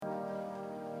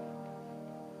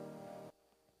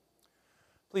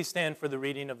Please stand for the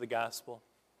reading of the Gospel.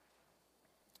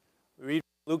 We read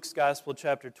Luke's Gospel,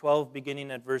 chapter 12, beginning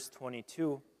at verse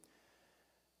 22.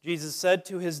 Jesus said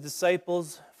to his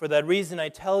disciples, "For that reason I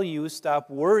tell you, stop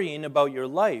worrying about your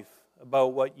life,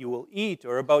 about what you will eat,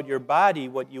 or about your body,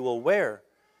 what you will wear.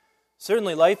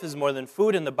 Certainly life is more than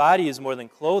food, and the body is more than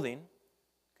clothing.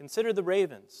 Consider the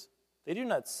ravens. They do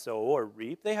not sow or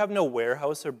reap. They have no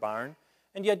warehouse or barn,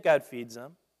 and yet God feeds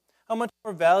them. How much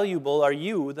more valuable are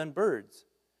you than birds?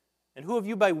 And who of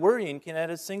you by worrying can add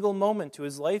a single moment to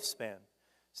his lifespan?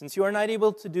 Since you are not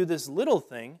able to do this little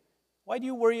thing, why do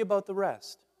you worry about the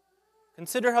rest?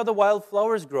 Consider how the wild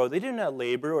flowers grow. They do not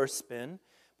labor or spin.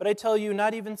 But I tell you,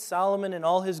 not even Solomon in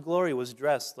all his glory was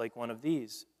dressed like one of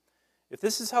these. If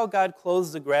this is how God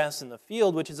clothes the grass in the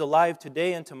field, which is alive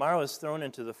today and tomorrow is thrown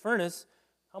into the furnace,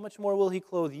 how much more will he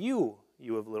clothe you,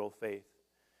 you of little faith?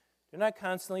 Do not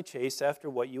constantly chase after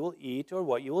what you will eat or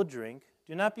what you will drink.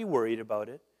 Do not be worried about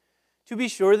it. To be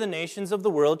sure, the nations of the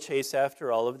world chase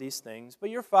after all of these things, but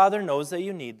your Father knows that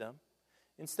you need them.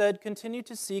 Instead, continue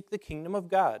to seek the kingdom of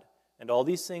God, and all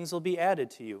these things will be added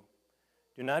to you.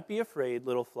 Do not be afraid,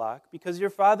 little flock, because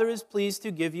your Father is pleased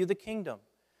to give you the kingdom.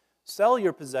 Sell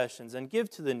your possessions and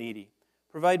give to the needy.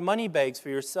 Provide money bags for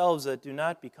yourselves that do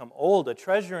not become old, a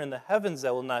treasure in the heavens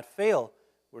that will not fail,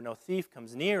 where no thief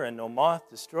comes near and no moth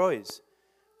destroys.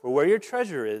 For where your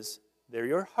treasure is, there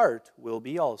your heart will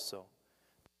be also."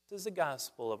 This is the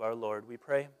gospel of our Lord, we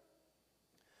pray.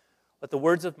 Let the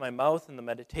words of my mouth and the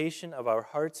meditation of our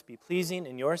hearts be pleasing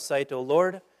in your sight, O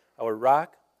Lord, our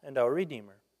rock and our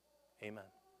Redeemer. Amen.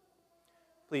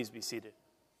 Please be seated.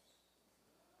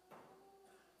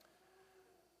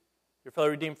 Your fellow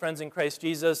redeemed friends in Christ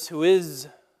Jesus, who is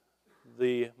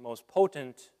the most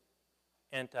potent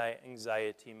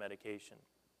anti-anxiety medication.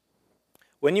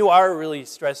 When you are really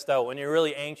stressed out, when you're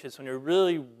really anxious, when you're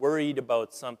really worried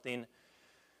about something,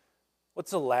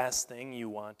 what's the last thing you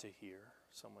want to hear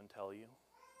someone tell you?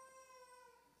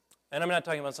 And I'm not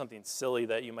talking about something silly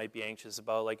that you might be anxious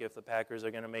about, like if the Packers are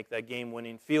going to make that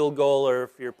game-winning field goal or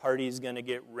if your party's going to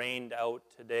get rained out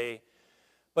today.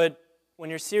 But when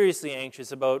you're seriously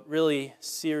anxious about really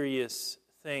serious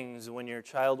things, when your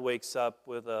child wakes up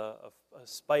with a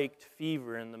spiked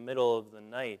fever in the middle of the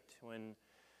night, when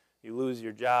you lose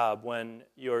your job, when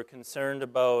you're concerned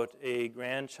about a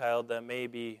grandchild that may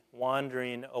be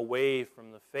wandering away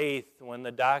from the faith, when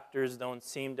the doctors don't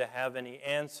seem to have any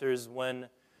answers, when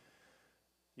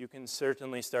you can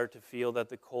certainly start to feel that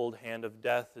the cold hand of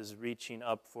death is reaching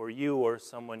up for you or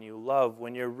someone you love,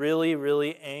 when you're really,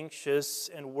 really anxious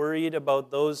and worried about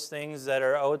those things that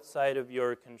are outside of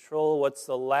your control, what's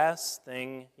the last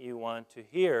thing you want to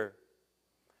hear?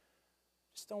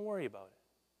 Just don't worry about it.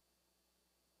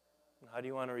 And how do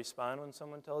you want to respond when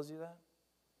someone tells you that?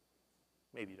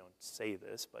 Maybe you don't say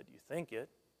this, but you think it.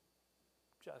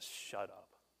 Just shut up.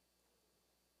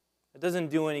 It doesn't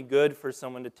do any good for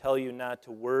someone to tell you not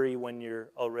to worry when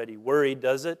you're already worried,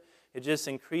 does it? It just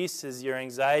increases your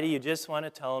anxiety. You just want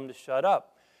to tell them to shut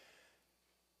up.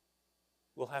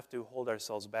 We'll have to hold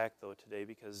ourselves back, though, today,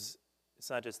 because it's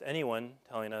not just anyone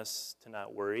telling us to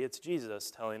not worry. It's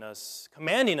Jesus telling us,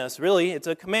 commanding us, really. It's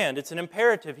a command. It's an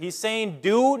imperative. He's saying,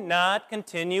 do not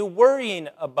continue worrying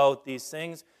about these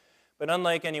things. But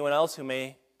unlike anyone else who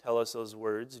may tell us those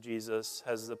words, Jesus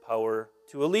has the power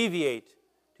to alleviate,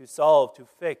 to solve, to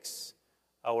fix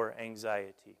our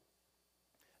anxiety.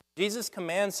 Jesus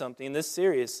commands something this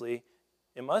seriously.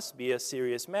 It must be a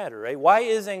serious matter, right? Why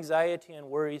is anxiety and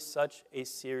worry such a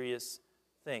serious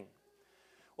thing?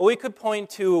 Well, we could point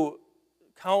to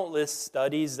countless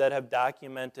studies that have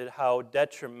documented how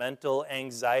detrimental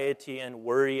anxiety and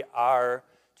worry are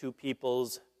to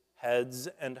people's heads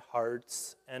and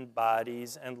hearts and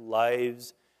bodies and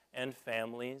lives and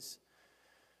families.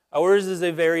 Ours is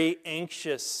a very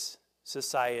anxious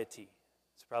society.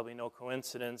 It's probably no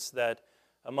coincidence that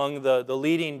among the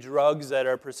leading drugs that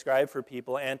are prescribed for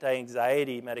people,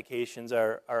 anti-anxiety medications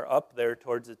are up there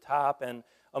towards the top, and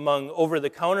among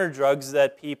over-the-counter drugs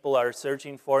that people are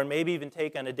searching for and maybe even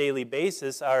take on a daily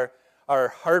basis are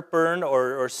heartburn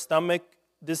or stomach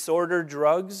disorder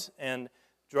drugs and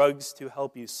drugs to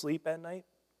help you sleep at night.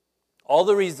 All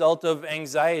the result of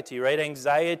anxiety, right?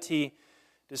 Anxiety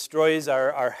destroys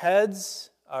our heads,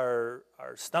 our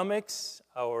stomachs,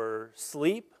 our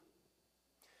sleep.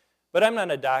 But I'm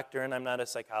not a doctor and I'm not a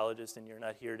psychologist, and you're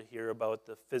not here to hear about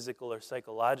the physical or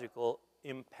psychological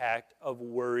impact of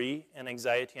worry and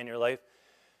anxiety in your life.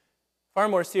 Far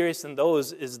more serious than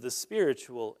those is the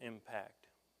spiritual impact.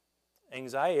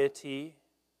 Anxiety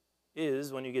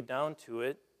is, when you get down to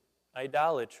it,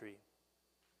 idolatry.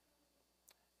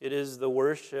 It is the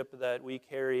worship that we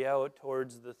carry out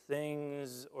towards the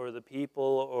things or the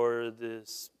people or the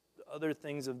other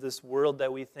things of this world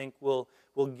that we think will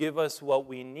give us what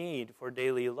we need for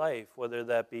daily life, whether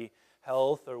that be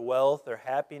health or wealth or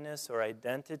happiness or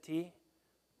identity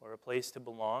or a place to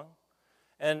belong.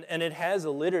 And it has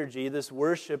a liturgy. This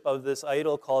worship of this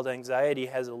idol called anxiety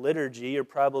has a liturgy. You're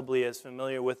probably as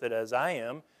familiar with it as I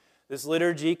am. This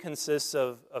liturgy consists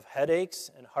of headaches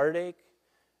and heartache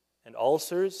and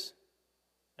ulcers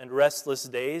and restless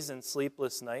days and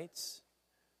sleepless nights.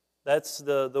 That's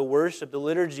the worship, the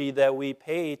liturgy that we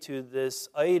pay to this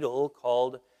idol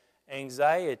called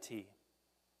anxiety.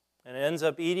 And it ends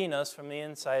up eating us from the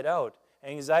inside out.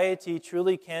 Anxiety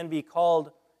truly can be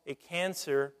called a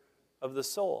cancer of the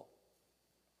soul.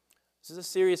 This is a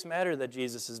serious matter that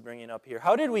Jesus is bringing up here.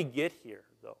 How did we get here,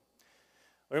 though?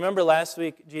 Remember last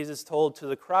week, Jesus told to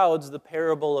the crowds the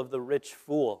parable of the rich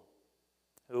fool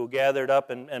who gathered up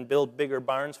and built bigger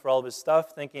barns for all of his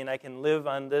stuff, thinking, I can live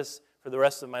on this for the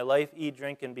rest of my life, eat,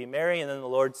 drink, and be merry. And then the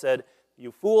Lord said,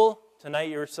 you fool, tonight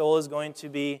your soul is going to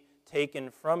be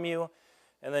taken from you.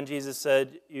 And then Jesus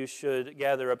said, you should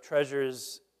gather up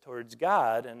treasures towards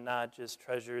God and not just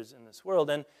treasures in this world.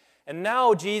 And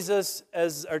now Jesus,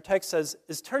 as our text says,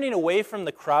 is turning away from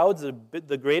the crowds,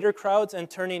 the greater crowds, and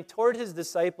turning toward his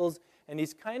disciples, and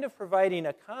he's kind of providing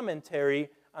a commentary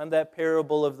on that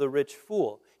parable of the rich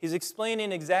fool. He's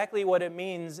explaining exactly what it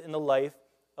means in the life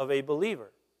of a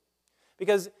believer.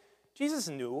 Because Jesus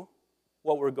knew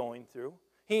what we're going through.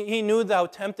 He knew how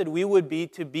tempted we would be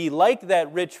to be like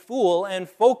that rich fool and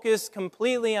focus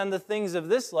completely on the things of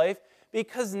this life,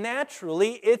 because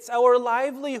naturally it's our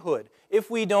livelihood. If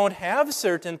we don't have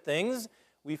certain things,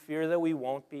 we fear that we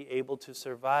won't be able to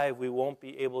survive, we won't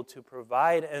be able to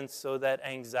provide, and so that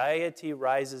anxiety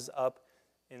rises up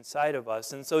inside of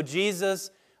us. And so Jesus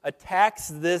attacks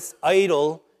this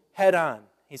idol head on.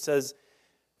 He says,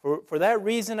 For that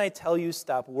reason I tell you,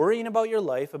 stop worrying about your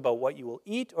life, about what you will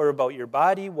eat, or about your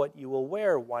body, what you will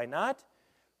wear. Why not?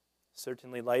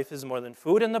 Certainly life is more than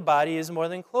food, and the body is more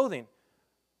than clothing.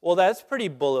 Well, that's pretty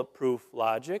bulletproof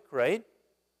logic, right?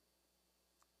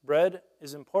 Bread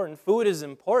is important. Food is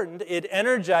important. It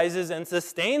energizes and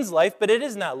sustains life, but it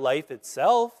is not life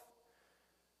itself.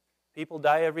 People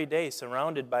die every day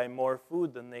surrounded by more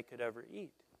food than they could ever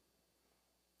eat.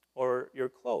 Or your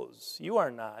clothes. You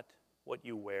are not what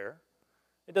you wear.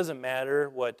 It doesn't matter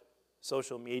what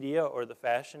social media or the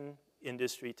fashion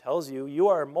industry tells you. You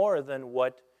are more than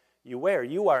what you wear.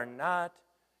 You are not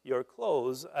your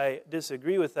clothes. I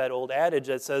disagree with that old adage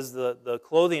that says the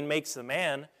clothing makes the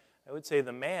man. I would say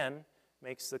the man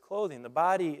makes the clothing. The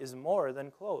body is more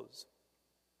than clothes.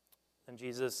 And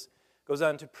Jesus goes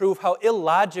on to prove how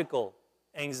illogical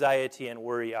anxiety and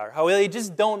worry are, how they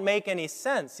just don't make any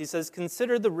sense. He says,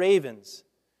 consider the ravens.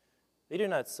 They do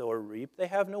not sow or reap. They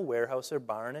have no warehouse or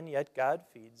barn, and yet God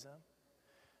feeds them.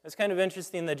 It's kind of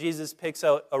interesting that Jesus picks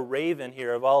out a raven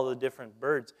here of all the different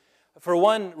birds. For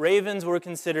one, ravens were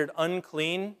considered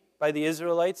unclean by the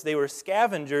Israelites. They were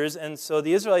scavengers, and so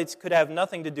the Israelites could have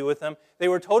nothing to do with them. They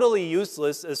were totally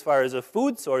useless as far as a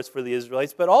food source for the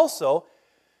Israelites, but also,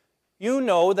 you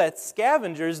know that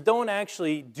scavengers don't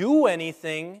actually do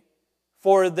anything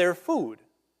for their food.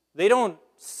 They don't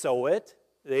sow it.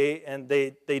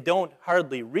 They don't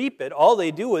hardly reap it. All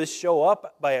they do is show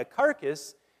up by a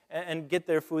carcass and get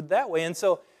their food that way. And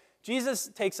so Jesus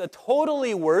takes a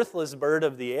totally worthless bird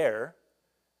of the air,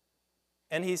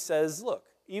 and he says, look,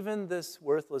 even this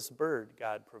worthless bird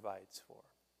God provides for.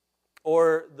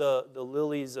 Or the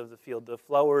lilies of the field, the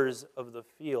flowers of the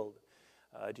field.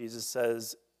 Jesus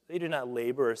says, they do not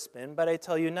labor or spin, but I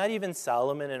tell you, not even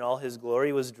Solomon in all his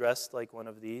glory was dressed like one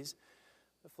of these.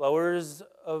 The flowers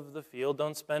of the field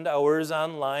don't spend hours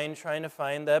online trying to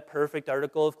find that perfect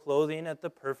article of clothing at the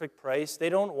perfect price. They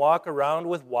don't walk around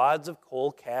with wads of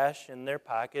cold cash in their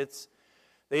pockets.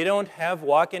 They don't have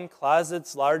walk-in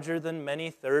closets larger than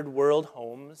many third world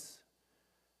homes.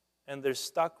 And they're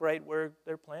stuck right where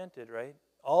they're planted, right?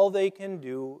 All they can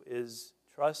do is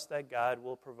trust that God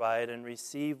will provide and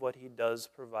receive what he does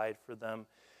provide for them.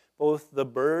 Both the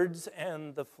birds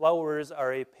and the flowers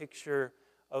are a picture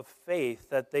of faith,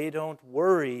 that they don't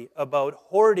worry about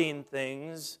hoarding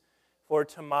things for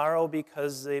tomorrow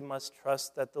because they must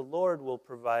trust that the Lord will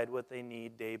provide what they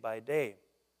need day by day.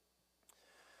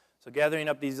 So gathering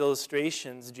up these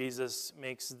illustrations, Jesus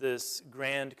makes this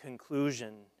grand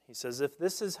conclusion. He says, if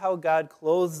this is how God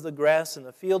clothes the grass in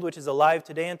the field, which is alive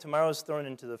today and tomorrow is thrown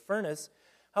into the furnace,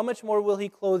 how much more will he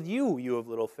clothe you, you of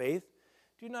little faith?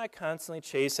 Do not constantly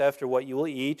chase after what you will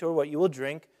eat or what you will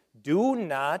drink. Do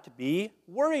not be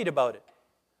worried about it.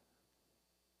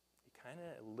 He kind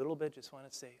of little bit just want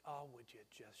to say, oh, would you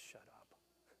just shut up?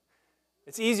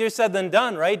 It's easier said than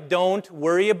done, right? Don't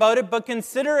worry about it, but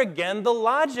consider again the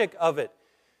logic of it.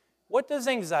 What does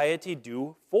anxiety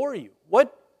do for you?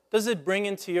 What does it bring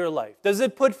into your life? Does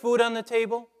it put food on the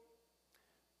table?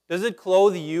 Does it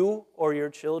clothe you or your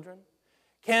children?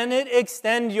 Can it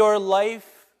extend your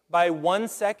life by 1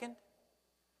 second?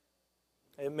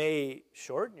 It may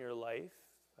shorten your life.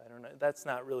 I don't know. That's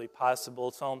not really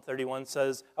possible. Psalm 31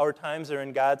 says our times are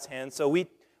in God's hands, so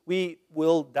we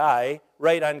will die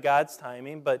right on God's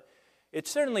timing, but it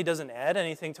certainly doesn't add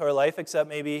anything to our life except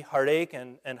maybe heartache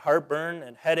and heartburn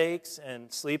and headaches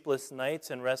and sleepless nights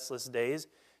and restless days.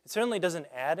 It certainly doesn't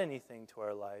add anything to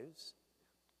our lives.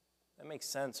 That makes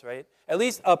sense, right? At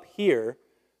least up here,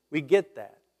 we get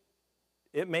that.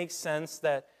 It makes sense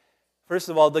that, first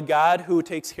of all, the God who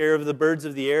takes care of the birds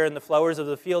of the air and the flowers of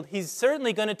the field, He's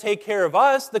certainly going to take care of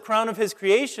us, the crown of His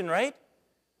creation, right?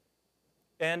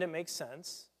 And it makes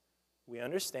sense. We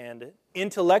understand it,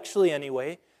 intellectually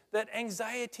anyway, that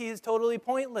anxiety is totally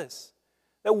pointless.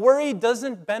 That worry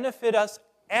doesn't benefit us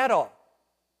at all.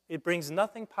 It brings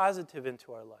nothing positive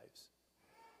into our lives.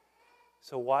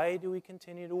 So why do we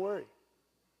continue to worry?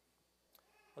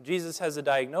 Well, Jesus has a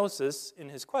diagnosis in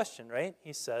His question, right?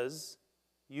 He says,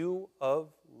 "You of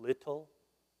little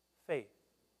faith."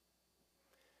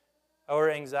 Our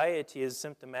anxiety is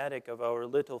symptomatic of our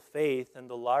little faith and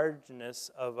the largeness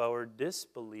of our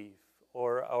disbelief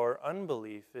or our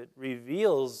unbelief. It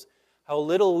reveals how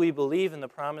little we believe in the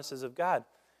promises of God.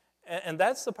 And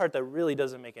that's the part that really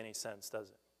doesn't make any sense, does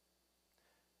it?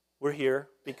 We're here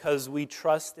because we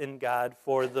trust in God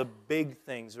for the big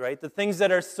things, right? The things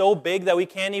that are so big that we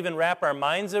can't even wrap our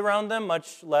minds around them,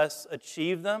 much less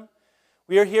achieve them.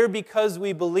 We are here because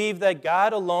we believe that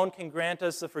God alone can grant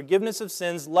us the forgiveness of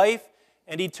sins, life,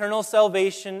 and eternal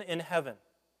salvation in heaven.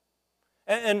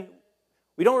 And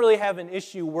we don't really have an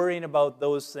issue worrying about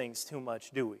those things too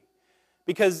much, do we?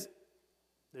 Because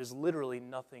there's literally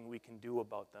nothing we can do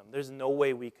about them. There's no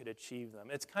way we could achieve them.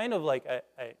 It's kind of like,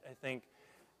 I think,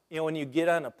 when you get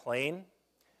on a plane,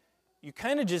 you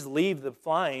kind of just leave the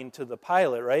flying to the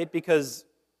pilot, right? Because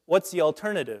what's the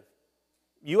alternative?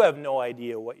 You have no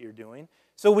idea what you're doing.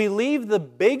 So we leave the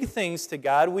big things to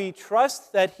God. We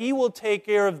trust that He will take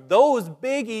care of those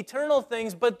big eternal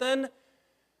things, but then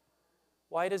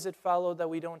why does it follow that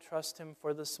we don't trust Him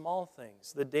for the small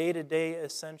things, the day-to-day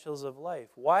essentials of life?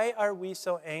 Why are we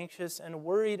so anxious and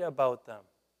worried about them?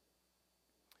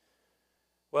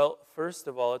 Well, first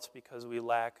of all, it's because we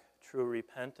lack true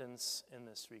repentance in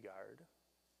this regard.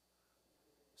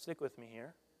 Stick with me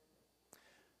here.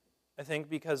 I think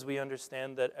because we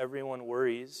understand that everyone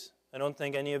worries. I don't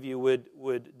think any of you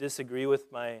would disagree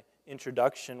with my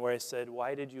introduction where I said,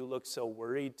 why did you look so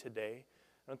worried today?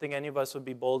 I don't think any of us would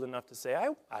be bold enough to say,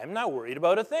 I'm not worried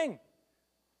about a thing.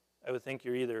 I would think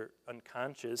you're either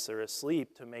unconscious or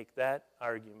asleep to make that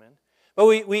argument. But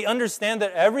we understand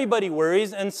that everybody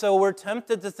worries, and so we're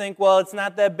tempted to think, well, it's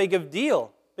not that big of a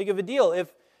deal.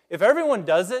 If everyone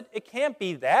does it, it can't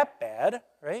be that bad,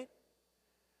 right?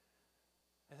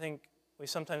 I think we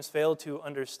sometimes fail to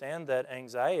understand that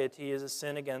anxiety is a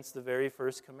sin against the very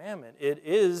first commandment. It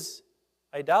is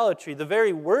idolatry, the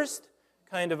very worst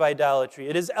kind of idolatry.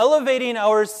 It is elevating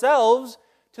ourselves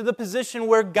to the position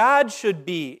where God should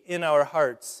be in our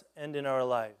hearts and in our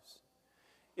lives.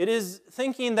 It is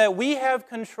thinking that we have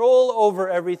control over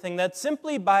everything, that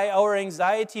simply by our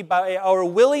anxiety, by our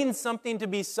willing something to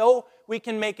be so, we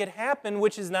can make it happen,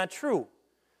 which is not true.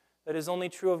 That is only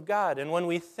true of God. And when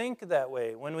we think that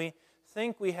way, when we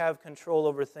think we have control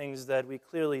over things that we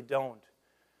clearly don't,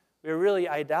 we are really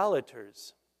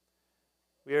idolaters.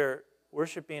 We are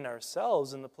worshiping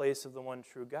ourselves in the place of the one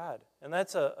true God. And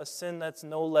that's a sin that's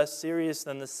no less serious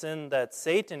than the sin that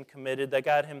Satan committed that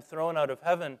got him thrown out of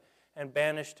heaven and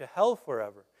banished to hell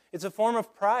forever. It's a form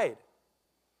of pride.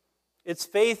 It's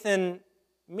faith in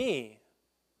me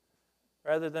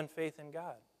rather than faith in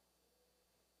God.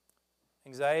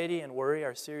 Anxiety and worry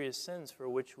are serious sins for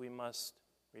which we must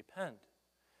repent.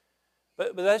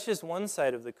 But that's just one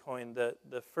side of the coin,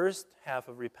 the first half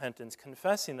of repentance,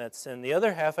 confessing that sin. The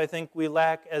other half, I think we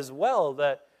lack as well,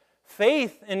 that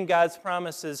faith in God's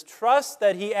promises, trust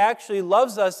that He actually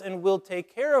loves us and will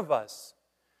take care of us.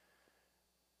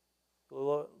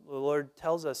 The Lord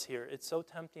tells us here, it's so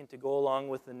tempting to go along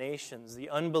with the nations, the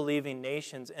unbelieving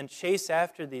nations, and chase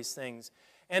after these things,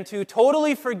 and to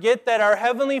totally forget that our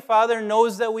Heavenly Father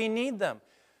knows that we need them.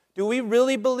 Do we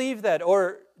really believe that?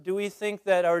 Or do we think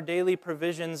that our daily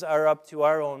provisions are up to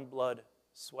our own blood,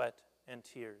 sweat, and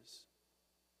tears?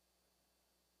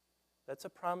 That's a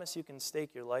promise you can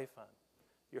stake your life on.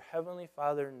 Your Heavenly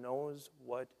Father knows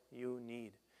what you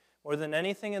need. More than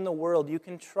anything in the world, you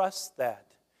can trust that.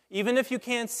 Even if you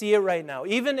can't see it right now.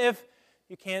 Even if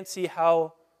you can't see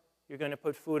how you're going to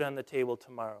put food on the table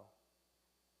tomorrow.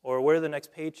 Or where the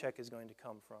next paycheck is going to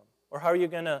come from. Or how you're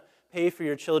going to pay for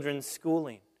your children's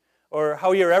schooling. Or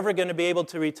how you're ever going to be able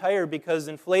to retire because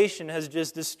inflation has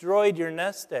just destroyed your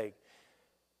nest egg.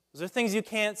 Those are things you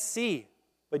can't see.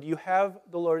 But you have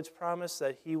the Lord's promise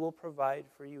that He will provide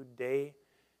for you day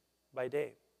by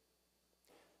day.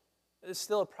 It's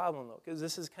still a problem, though, because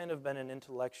this has kind of been an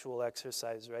intellectual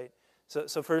exercise, right?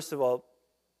 So first of all,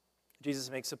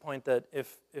 Jesus makes a point that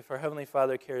if our Heavenly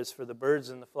Father cares for the birds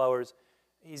and the flowers,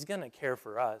 He's going to care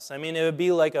for us. I mean, it would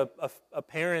be like a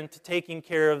parent taking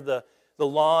care of the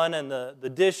lawn and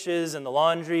the dishes and the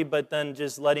laundry, but then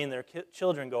just letting their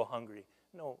children go hungry.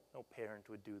 No parent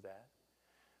would do that.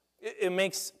 It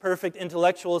makes perfect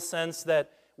intellectual sense that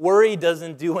worry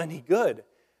doesn't do any good.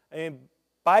 I mean,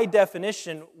 by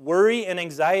definition, worry and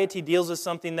anxiety deals with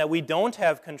something that we don't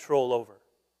have control over.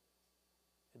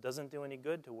 It doesn't do any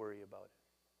good to worry about it.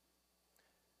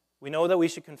 We know that we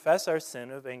should confess our sin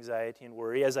of anxiety and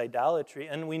worry as idolatry,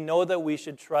 and we know that we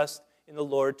should trust in the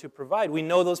Lord to provide. We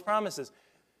know those promises.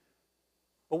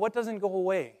 But what doesn't go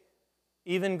away,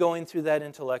 even going through that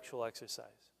intellectual exercise?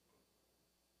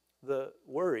 The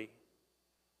worry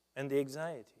and the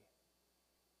anxiety.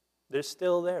 They're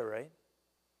still there, right?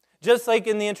 Just like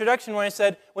in the introduction where I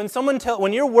said,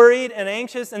 when you're worried and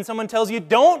anxious and someone tells you,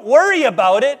 don't worry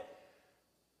about it,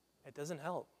 it doesn't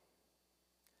help.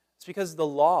 It's because the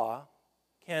law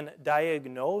can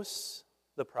diagnose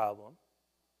the problem.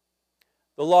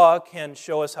 The law can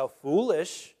show us how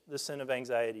foolish the sin of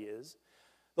anxiety is.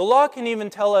 The law can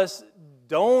even tell us,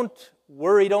 don't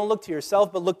worry, don't look to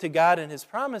yourself, but look to God and His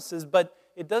promises, but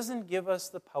it doesn't give us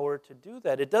the power to do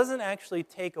that. It doesn't actually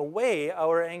take away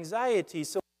our anxiety.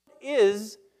 So what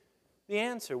is the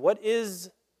answer? What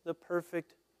is the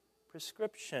perfect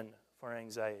prescription for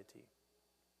anxiety?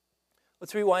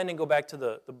 Let's rewind and go back to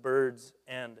the birds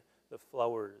and the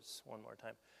flowers one more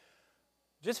time.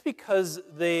 Just because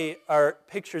they are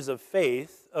pictures of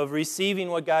faith, of receiving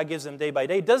what God gives them day by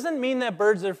day, doesn't mean that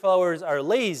birds or flowers are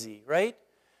lazy, right?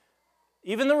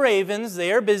 Even the ravens,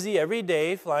 they are busy every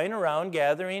day flying around,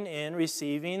 gathering in,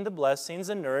 receiving the blessings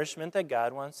and nourishment that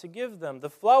God wants to give them. The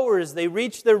flowers, they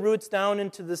reach their roots down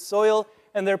into the soil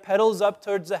and their petals up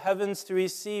towards the heavens to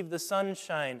receive the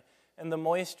sunshine and the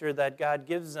moisture that God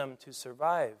gives them to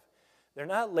survive. They're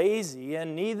not lazy,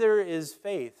 and neither is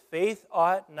faith. Faith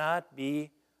ought not be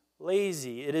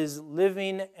lazy. It is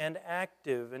living and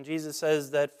active. And Jesus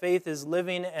says that faith is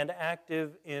living and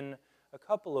active in a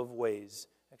couple of ways.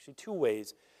 Actually, two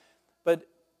ways. But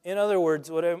in other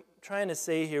words, what I'm trying to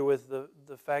say here with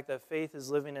the fact that faith is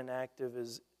living and active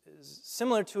is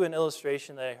similar to an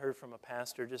illustration that I heard from a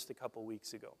pastor just a couple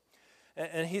weeks ago.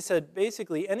 And he said,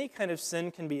 basically, any kind of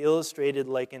sin can be illustrated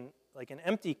like an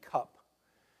empty cup.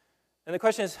 And the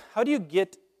question is, how do you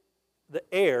get the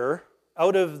air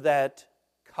out of that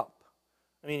cup?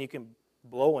 I mean, you can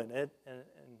blow in it, and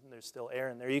there's still air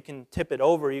in there. You can tip it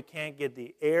over. You can't get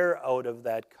the air out of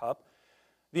that cup.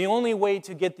 The only way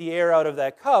to get the air out of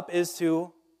that cup is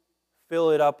to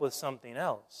fill it up with something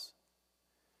else.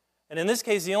 And in this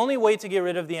case, the only way to get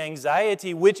rid of the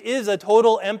anxiety, which is a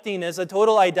total emptiness, a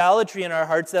total idolatry in our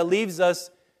hearts that leaves us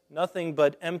nothing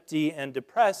but empty and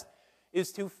depressed,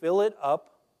 is to fill it up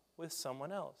with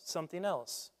someone else, something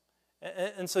else.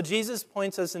 And so Jesus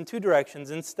points us in two directions.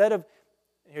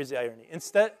 Here's the irony,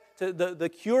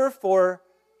 the cure for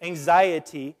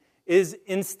anxiety is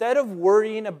instead of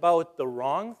worrying about the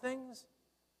wrong things,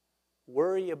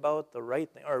 worry about the right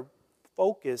thing, or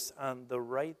focus on the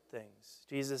right things.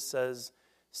 Jesus says,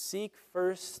 seek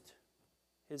first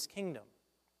His kingdom.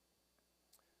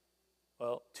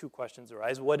 Well, two questions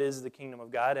arise. What is the kingdom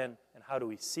of God, and how do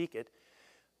we seek it?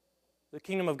 The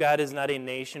kingdom of God is not a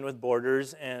nation with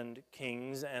borders and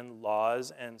kings and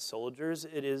laws and soldiers.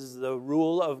 It is the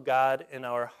rule of God in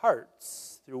our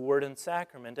hearts through word and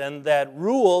sacrament. And that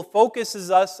rule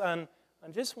focuses us on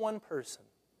just one person,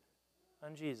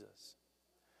 on Jesus.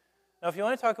 Now, if you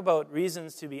want to talk about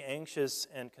reasons to be anxious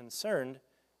and concerned,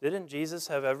 didn't Jesus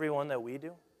have everyone that we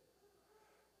do?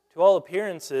 To all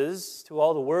appearances, to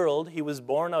all the world, He was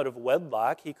born out of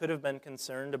wedlock. He could have been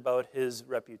concerned about His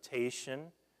reputation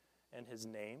and His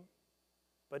name,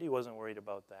 but He wasn't worried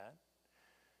about that.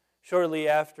 Shortly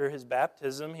after His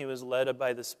baptism, He was led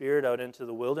by the Spirit out into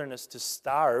the wilderness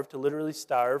to literally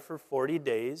starve for 40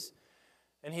 days.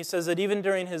 And He says that even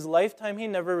during His lifetime, He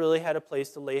never really had a place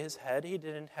to lay His head. He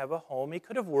didn't have a home. He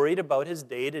could have worried about His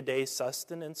day-to-day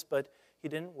sustenance, but He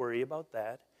didn't worry about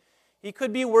that. He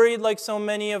could be worried like so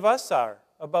many of us are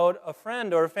about a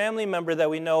friend or a family member that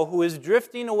we know who is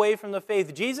drifting away from the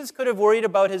faith. Jesus could have worried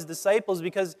about his disciples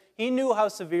because he knew how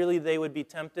severely they would be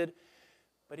tempted,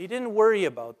 but he didn't worry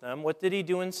about them. What did he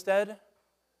do instead?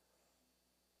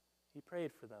 He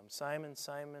prayed for them. Simon,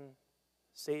 Simon,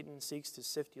 Satan seeks to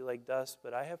sift you like dust,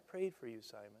 but I have prayed for you,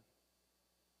 Simon.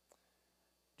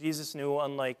 Jesus knew,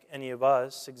 unlike any of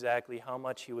us, exactly how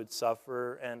much he would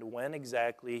suffer and when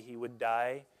exactly he would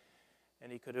die.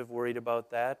 And he could have worried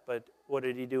about that, but what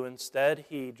did he do instead?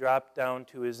 He dropped down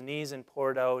to his knees and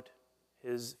poured out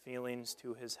his feelings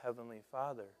to his heavenly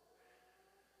Father.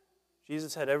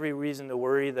 Jesus had every reason to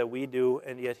worry that we do,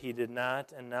 and yet he did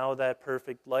not. And now that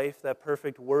perfect life, that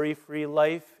perfect worry-free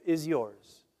life is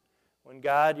yours. When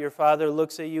God, your Father,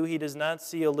 looks at you, he does not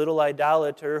see a little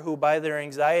idolater who by their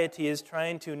anxiety is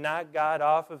trying to knock God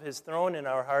off of his throne in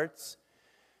our hearts.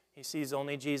 He sees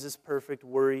only Jesus' perfect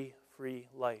worry-free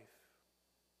life.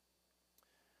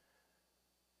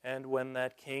 And when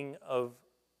that King of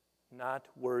not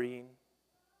worrying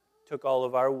took all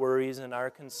of our worries and our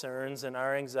concerns and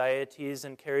our anxieties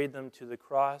and carried them to the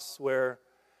cross, where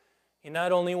he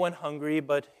not only went hungry,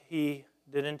 but he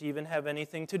didn't even have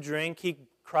anything to drink. He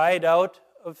cried out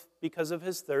because of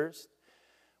his thirst,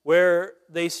 where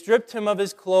they stripped him of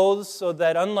his clothes so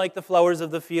that, unlike the flowers of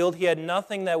the field, he had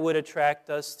nothing that would attract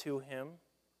us to him.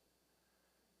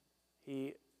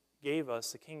 He gave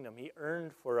us the kingdom. He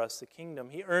earned for us the kingdom.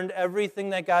 He earned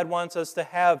everything that God wants us to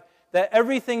have, that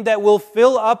everything that will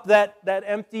fill up that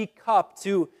empty cup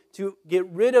to get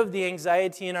rid of the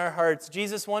anxiety in our hearts.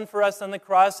 Jesus won for us on the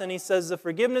cross, and he says the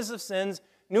forgiveness of sins,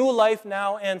 new life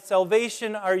now, and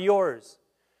salvation are yours.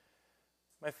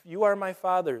 You are my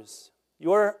Father's.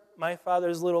 You are my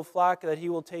Father's little flock that he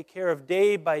will take care of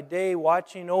day by day,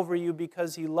 watching over you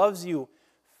because he loves you.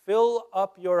 Fill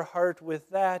up your heart with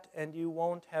that, and you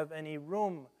won't have any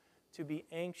room to be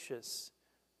anxious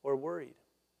or worried.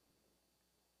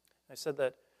 I said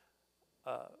that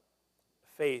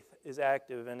faith is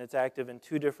active, and it's active in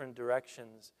two different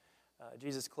directions.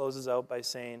 Jesus closes out by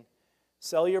saying,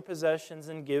 sell your possessions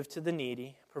and give to the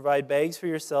needy. Provide bags for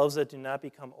yourselves that do not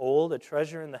become old, a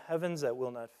treasure in the heavens that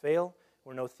will not fail,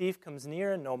 where no thief comes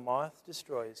near and no moth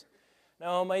destroys.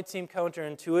 Now, it might seem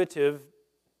counterintuitive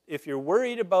if you're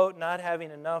worried about not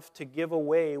having enough to give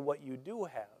away what you do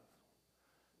have.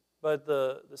 But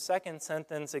the second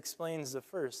sentence explains the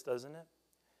first, doesn't it?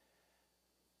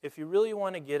 If you really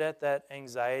want to get at that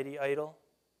anxiety idol,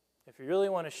 if you really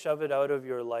want to shove it out of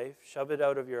your life, shove it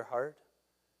out of your heart,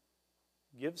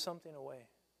 give something away.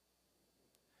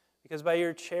 Because by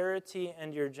your charity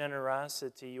and your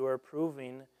generosity, you are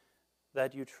proving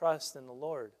that you trust in the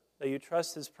Lord, that you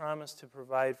trust his promise to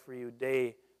provide for you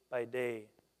day by day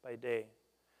by day.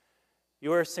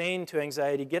 You are saying to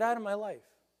anxiety, get out of my life.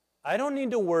 I don't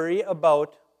need to worry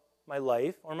about my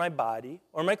life or my body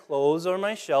or my clothes or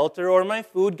my shelter or my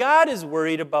food. God is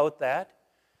worried about that.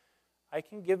 I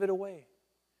can give it away.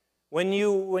 When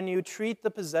you treat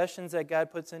the possessions that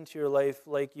God puts into your life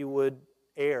like you would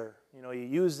air, you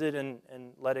use it and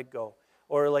let it go.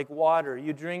 Or like water,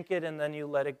 you drink it and then you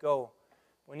let it go.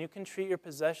 When you can treat your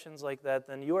possessions like that,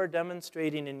 then you are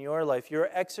demonstrating in your life, you're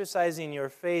exercising your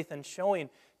faith and showing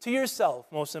to yourself,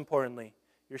 most importantly,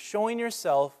 you're showing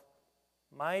yourself,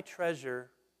 my treasure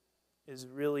is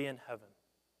really in heaven.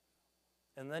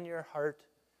 And then your heart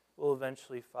will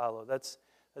eventually follow. That's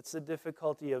the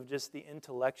difficulty of just the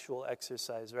intellectual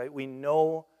exercise, right? We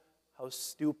know how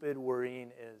stupid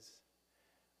worrying is.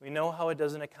 We know how it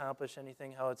doesn't accomplish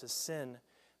anything, how it's a sin,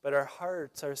 but our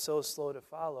hearts are so slow to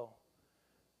follow.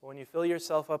 But when you fill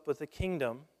yourself up with the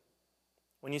kingdom,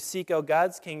 when you seek out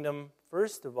God's kingdom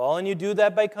first of all, and you do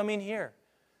that by coming here,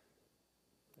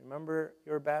 remember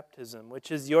your baptism, which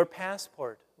is your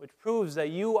passport, which proves that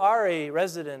you are a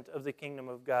resident of the kingdom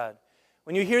of God.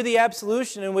 When you hear the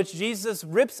absolution in which Jesus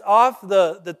rips off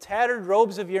the tattered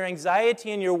robes of your anxiety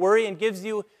and your worry and gives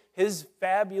you his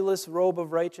fabulous robe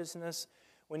of righteousness,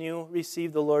 when you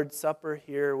receive the Lord's Supper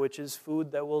here, which is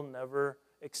food that will never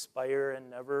expire and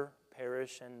never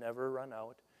perish and never run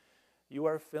out, you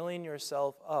are filling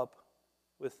yourself up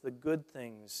with the good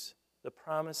things, the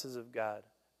promises of God,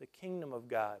 the kingdom of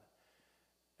God,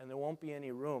 and there won't be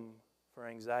any room for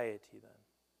anxiety then.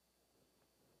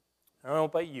 I don't know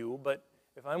about you, but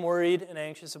if I'm worried and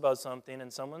anxious about something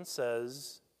and someone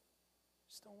says,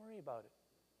 just don't worry about it,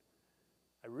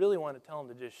 I really want to tell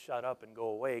them to just shut up and go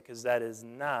away, because that is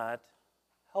not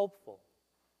helpful.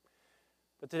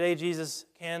 But today Jesus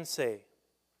can say,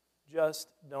 just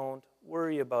don't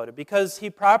worry about it, because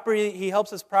he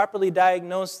helps us properly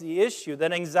diagnose the issue,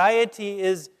 that anxiety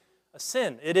is a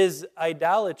sin. It is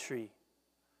idolatry.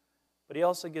 But he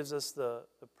also gives us the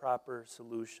proper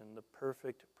solution, the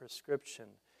perfect prescription.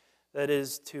 That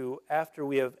is to, after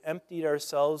we have emptied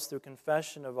ourselves through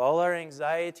confession of all our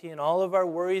anxiety and all of our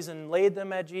worries and laid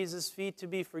them at Jesus' feet to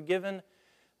be forgiven,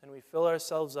 then we fill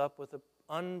ourselves up with the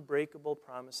unbreakable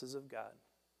promises of God.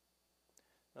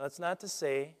 Now, that's not to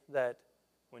say that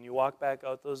when you walk back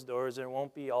out those doors, there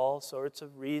won't be all sorts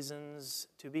of reasons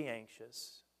to be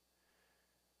anxious.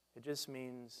 It just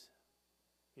means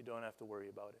you don't have to worry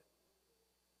about it.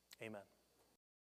 Amen.